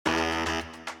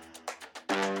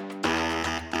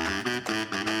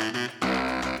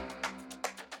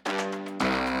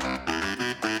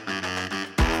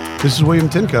This is William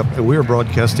Tincup, and we are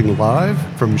broadcasting live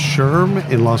from SHRM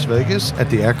in Las Vegas at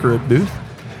the Accurate booth.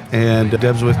 And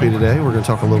Deb's with me today. We're going to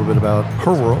talk a little bit about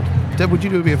her world. Deb, would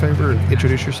you do me a favor and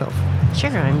introduce yourself?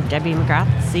 Sure. I'm Debbie McGrath,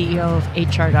 CEO of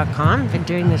HR.com. Been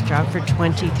doing this job for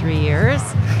 23 years.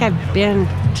 I've been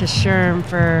to SHRM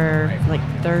for like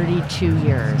 32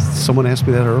 years. Someone asked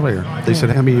me that earlier. They said,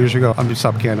 how many years ago? I'm just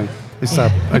stop counting.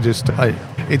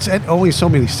 It's at only so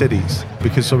many cities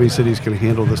because so many cities can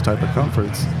handle this type of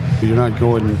conference. You're not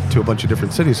going to a bunch of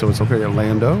different cities, so it's okay.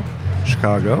 Orlando,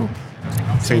 Chicago,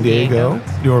 San Diego,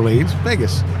 New Orleans,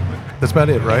 Vegas. That's about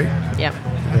it, right? Yep.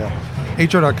 Yeah.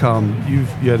 HR.com, you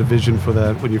had a vision for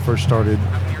that when you first started.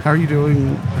 How are you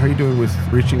doing? How are you doing with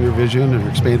reaching your vision and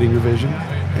expanding your vision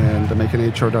and making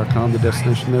HR.com the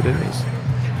destination that it is?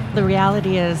 The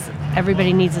reality is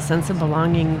everybody needs a sense of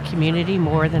belonging and community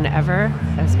more than ever,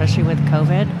 especially with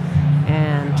COVID.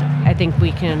 And I think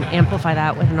we can amplify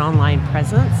that with an online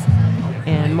presence.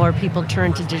 And more people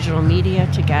turn to digital media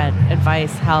to get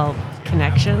advice, help,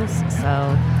 connections.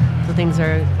 So things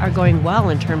are going well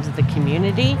in terms of the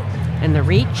community and the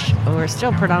reach. We're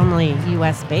still predominantly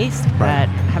US based, but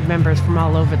have members from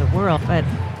all over the world. But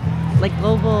like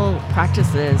global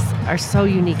practices are so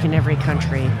unique in every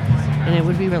country. And it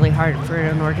would be really hard for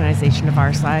an organization of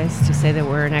our size to say that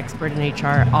we're an expert in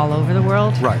HR all over the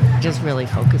world. Right. Just really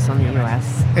focus on the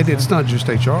US. And it's not just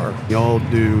HR. Y'all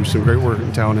do some great work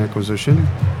in talent acquisition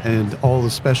and all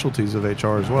the specialties of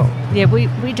HR as well. Yeah,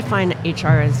 we define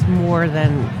HR as more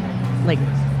than like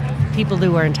people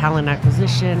who are in talent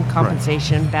acquisition,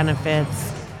 compensation,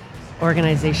 benefits,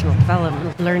 organizational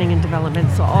development, learning and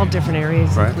development, so all different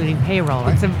areas, including payroll.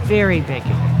 It's a very big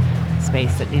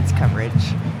space that needs coverage.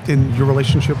 In your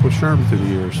relationship with SHRM through the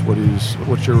years,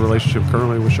 what's your relationship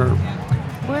currently with SHRM?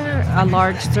 We're a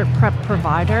large cert prep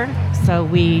provider, so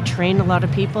we train a lot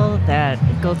of people that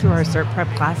go through our cert prep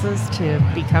classes to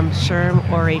become SHRM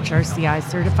or HRCI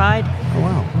certified. Oh,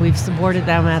 wow. We've supported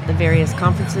them at the various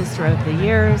conferences throughout the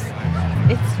years.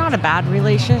 It's not a bad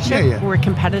relationship. Yeah. We're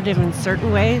competitive in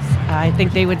certain ways. I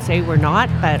think they would say we're not,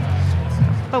 but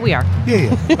we are.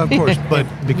 Yeah, of course. But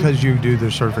because you do their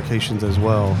certifications as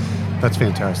well, that's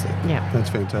fantastic. Yeah. That's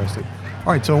fantastic.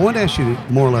 All right, so I want to ask you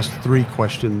more or less 3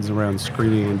 questions around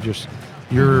screening and just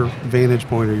your vantage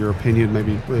point or your opinion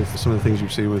maybe with some of the things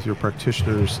you've seen with your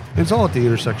practitioners. And it's all at the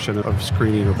intersection of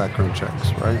screening or background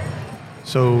checks, right?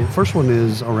 So first one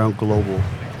is around global.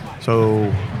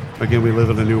 So again, we live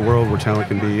in a new world where talent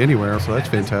can be anywhere, so that's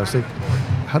fantastic.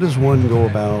 How does one go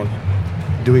about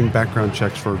doing background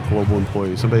checks for global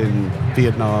employees, somebody in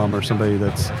Vietnam or somebody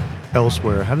that's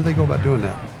elsewhere? How do they go about doing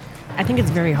that? I think it's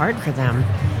very hard for them.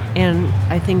 And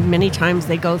I think many times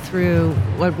they go through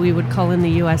what we would call in the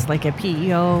U.S. like a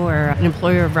PEO or an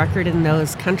employer of record in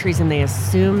those countries, and they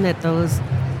assume that those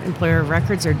employer of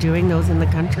records are doing those in the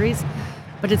countries.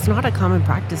 But it's not a common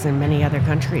practice in many other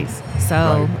countries.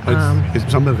 So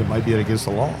some of it might be against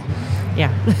the law.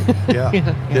 Yeah.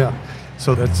 Yeah.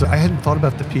 So I hadn't thought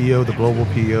about the PEO, the global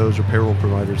PEOs or payroll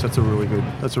providers. That's a really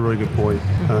good point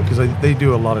because they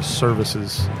do a lot of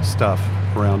services stuff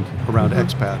around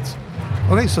expats.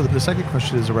 Okay, so the second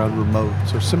question is around remote.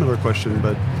 So similar question,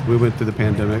 but we went through the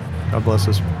pandemic. God bless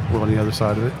us. We're on the other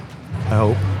side of it, I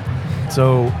hope.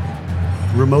 So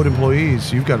remote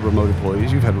employees, you've got remote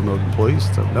employees. You've had remote employees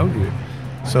that have known you.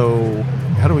 So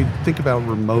how do we think about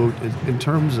remote in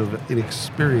terms of an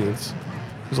experience?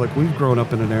 Because like we've grown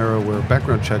up in an era where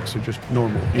background checks are just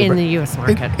normal. In the U.S.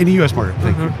 market. In the U.S. market,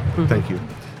 thank you.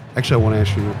 Actually, I want to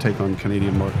ask you to take on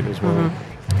Canadian market as well.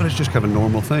 But it's just kind of a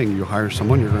normal thing. You hire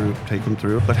someone, you're going to take them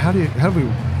through it. But how do we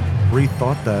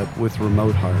rethought that with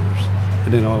remote hires?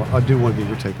 And then I do want to get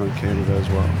your take on Canada as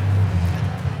well.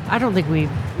 I don't think we've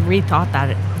rethought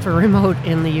that for remote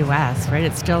in the U.S., right?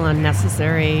 It's still a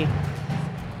necessary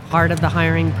part of the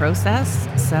hiring process.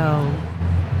 So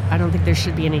I don't think there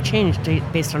should be any change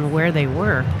based on where they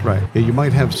work. Right. Yeah, you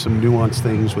might have some nuanced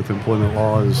things with employment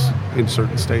laws in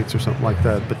certain states or something like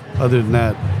that. But other than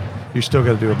that, you still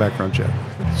got to do a background check.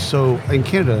 So in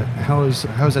Canada, how is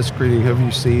that screening? Have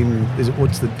you seen,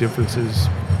 what's the differences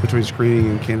between screening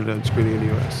in Canada and screening in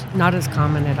the U.S.? Not as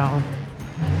common at all.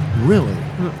 Really?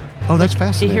 Oh, that's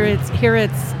fascinating. Here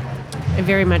it's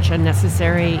very much a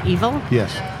necessary evil.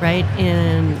 Yes. Right?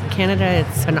 In Canada,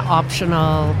 it's an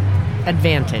optional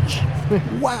advantage.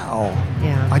 Wow.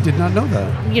 Yeah. I did not know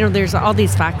that. You know, there's all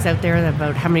these facts out there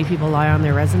about how many people lie on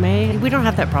their resume. We don't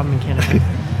have that problem in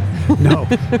Canada. No,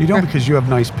 you don't, because you have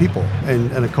nice people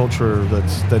and a culture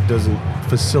that doesn't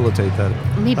facilitate that.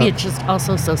 Maybe it's just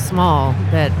also so small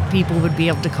that people would be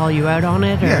able to call you out on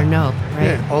it or no, right?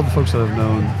 Yeah, all the folks that I've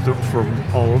known from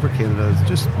all over Canada,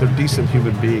 they're decent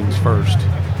human beings first.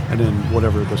 and then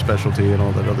whatever the specialty and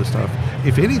all that other stuff.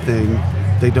 If anything,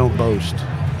 they don't boast.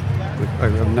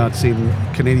 I've not seen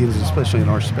Canadians, especially in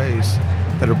our space,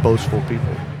 that are boastful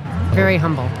people. Very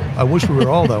humble. I wish we were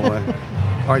all that way.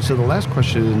 All right, so the last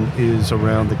question is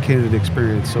around the candidate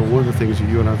experience. So one of the things that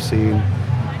you and I've seen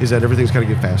is that everything's got to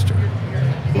get faster.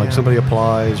 Like somebody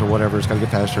applies or whatever, it's got to get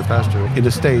faster and faster. In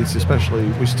the States especially,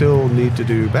 we still need to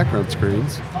do background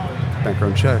screens,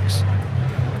 background checks.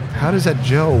 How does that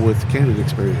gel with candidate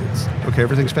experience? Okay,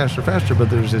 everything's faster, but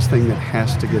there's this thing that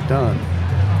has to get done.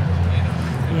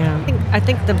 Yeah, I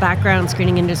think the background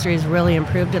screening industry has really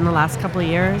improved in the last couple of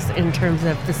years in terms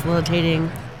of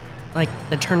facilitating like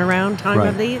the turnaround time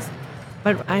of these.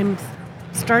 But I'm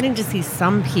starting to see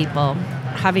some people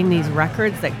having these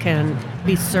records that can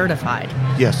be certified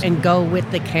and go with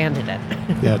the candidate.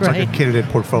 Yeah, it's like a candidate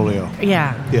portfolio.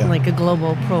 Yeah, like a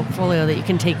global portfolio that you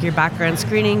can take your background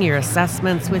screening, your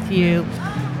assessments with you,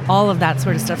 all of that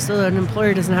sort of stuff. So an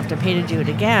employer doesn't have to pay to do it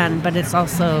again, but it's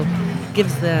also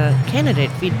gives the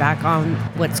candidate feedback on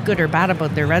what's good or bad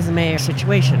about their resume or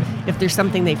situation. If there's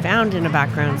something they found in a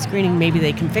background screening, maybe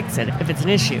they can fix it if it's an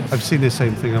issue. I've seen the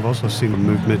same thing. I've also seen a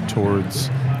movement towards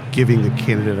giving the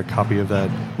candidate a copy of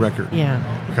that record. Yeah.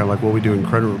 Kind of like what we do in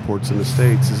credit reports in the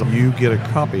States is you get a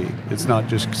copy. It's not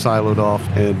just siloed off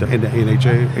and in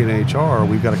HR,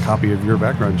 we've got a copy of your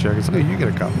background check. It's like, hey, you get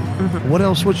a copy. Mm-hmm. What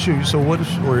else? We're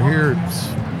here,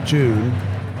 it's June.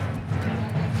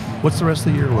 What's the rest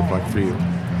of the year look like for you?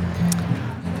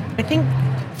 I think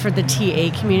for the TA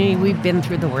community, we've been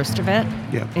through the worst of it.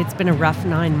 Yeah. It's been a rough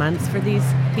 9 months for these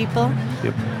people.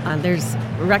 Yep. There's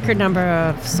a record number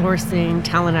of sourcing,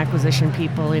 talent acquisition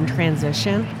people in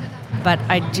transition. But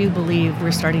I do believe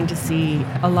we're starting to see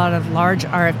a lot of large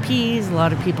RFPs, a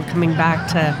lot of people coming back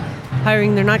to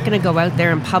hiring. They're not going to go out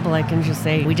there in public and just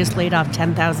say, we just laid off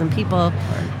 10,000 people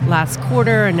last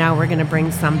quarter and now we're going to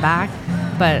bring some back.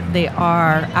 But they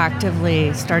are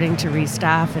actively starting to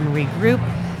restaff and regroup.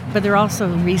 But they're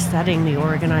also resetting the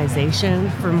organization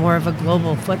for more of a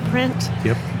global footprint.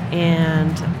 Yep.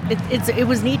 And it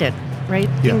was needed, right?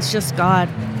 Yeah. Things just got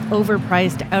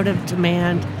overpriced, out of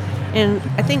demand. And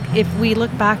I think if we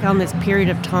look back on this period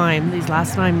of time, these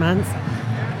last 9 months,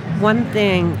 one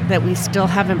thing that we still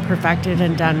haven't perfected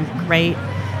and done great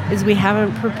is we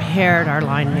haven't prepared our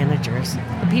line managers.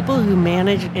 The people who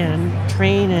manage and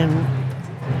train and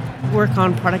work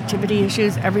on productivity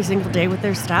issues every single day with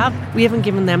their staff, we haven't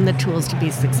given them the tools to be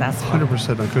successful.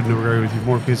 100%. I couldn't agree with you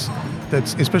more because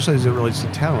that's, especially as it relates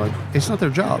to talent, it's not their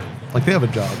job. Like they have a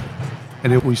job.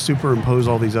 And if we superimpose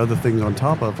all these other things on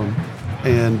top of them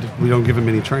and we don't give them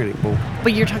any training. Well,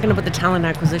 but you're talking about the talent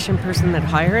acquisition person that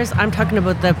hires. I'm talking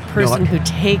about the person who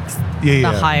takes the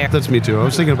hire. That's me too. I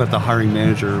was thinking about the hiring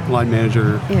manager, line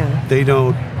manager. Yeah. They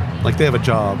don't, like they have a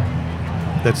job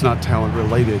that's not talent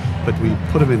related, but we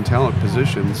put them in talent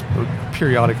positions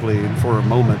periodically, and for a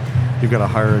moment you've got to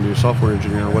hire a new software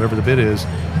engineer or whatever the bid is.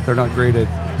 They're not great at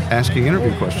asking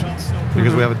interview questions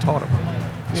because we haven't taught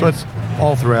them. So it's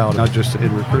all throughout, not just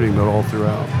in recruiting, but all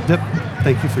throughout. Dip,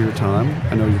 thank you for your time.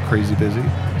 I know you're crazy busy,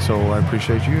 so I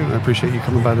appreciate you, and I appreciate you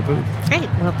coming by the booth. Great.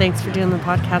 Well, thanks for doing the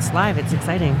podcast live. It's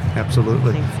exciting.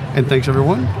 Absolutely. Thanks. And thanks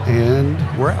everyone, and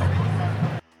we're out.